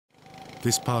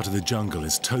This part of the jungle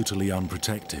is totally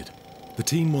unprotected. The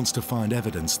team wants to find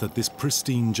evidence that this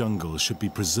pristine jungle should be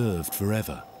preserved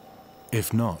forever.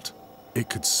 If not,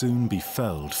 it could soon be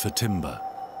felled for timber.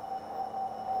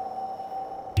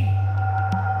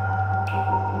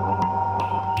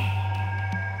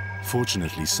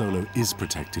 Fortunately, Solo is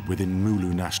protected within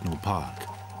Mulu National Park,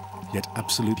 yet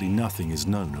absolutely nothing is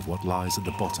known of what lies at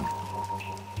the bottom.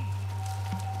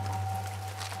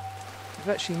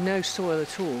 Virtually no soil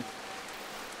at all,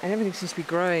 and everything seems to be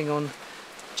growing on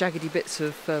jaggedy bits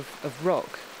of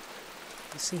rock.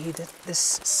 You see here that this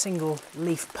single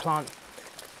leaf plant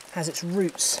has its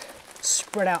roots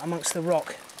spread out amongst the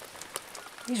rock.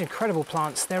 These are incredible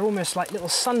plants. They're almost like little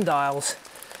sundials.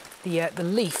 The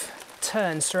leaf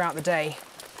turns throughout the day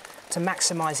to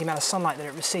maximise the amount of sunlight that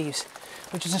it receives,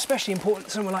 which is especially important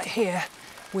somewhere like here,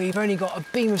 where you've only got a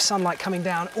beam of sunlight coming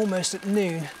down almost at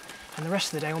noon, and the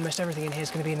rest of the day almost everything in here is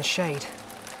going to be in the shade.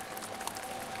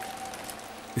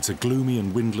 It's a gloomy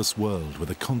and windless world with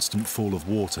a constant fall of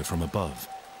water from above,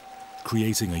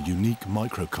 creating a unique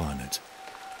microclimate.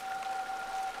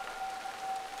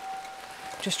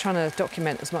 Just trying to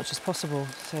document as much as possible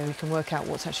so we can work out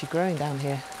what's actually growing down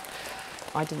here.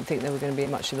 I didn't think there were going to be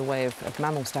much in the way of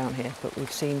mammals down here, but we've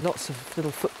seen lots of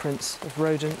little footprints of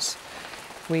rodents.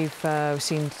 We've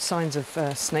seen signs of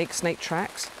snake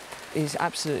tracks. It's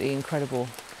absolutely incredible.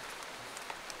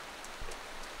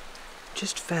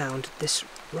 Just found this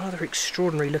rather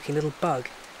extraordinary looking little bug,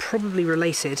 probably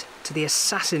related to the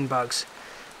assassin bugs,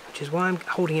 which is why I'm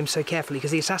holding him so carefully,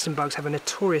 because the assassin bugs have a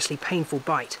notoriously painful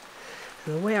bite.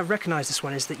 And the way I've recognised this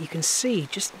one is that you can see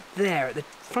just there at the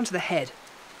front of the head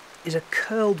is a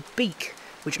curled beak,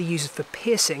 which they use for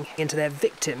piercing into their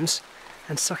victims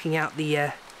and sucking out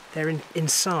their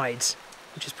insides,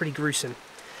 which is pretty gruesome.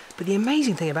 But the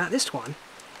amazing thing about this one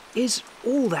is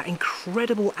all that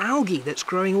incredible algae that's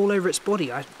growing all over its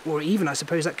body, or even I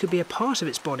suppose that could be a part of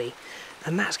its body,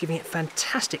 and that's giving it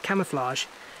fantastic camouflage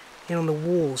in on the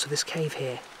walls of this cave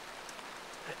here.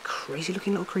 A crazy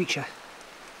looking little creature.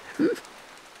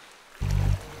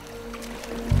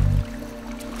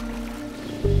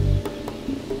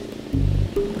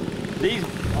 These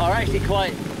are actually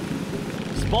quite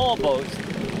small boats,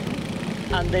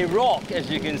 and they rock, as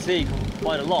you can see,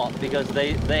 quite a lot because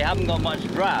they haven't got much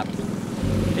draft.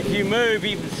 If you move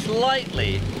even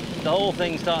slightly, the whole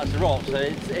thing starts to rock, so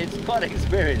it's quite an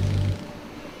experience.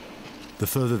 The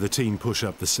further the team push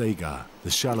up the Sagar, the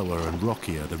shallower and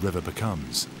rockier the river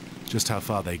becomes. Just how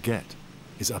far they get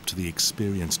is up to the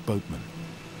experienced boatman.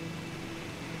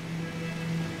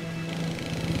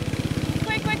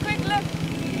 Quick, look!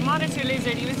 Monitor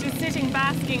lizard, he was just sitting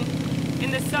basking in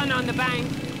the sun on the bank.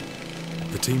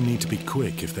 The team need to be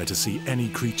quick if they're to see any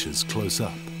creatures close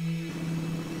up.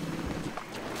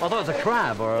 I thought it was a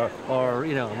crab or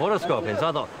you know, water scorpion, so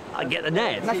I thought I'd get the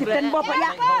net.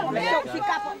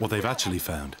 What they've actually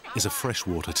found is a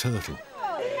freshwater turtle.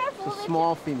 It's a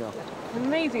small female.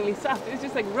 Amazingly soft. It's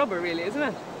just like rubber, really, isn't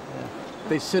it? Yeah.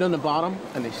 They sit on the bottom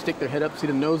and they stick their head up. See,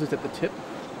 the nose is at the tip.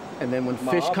 And then when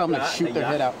fish come, they shoot their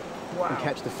head out and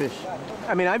catch the fish.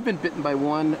 I mean, I've been bitten by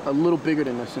one a little bigger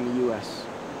than this in the U.S.,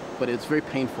 but it's very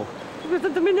painful. Look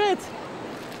at the minute.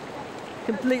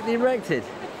 Completely erected.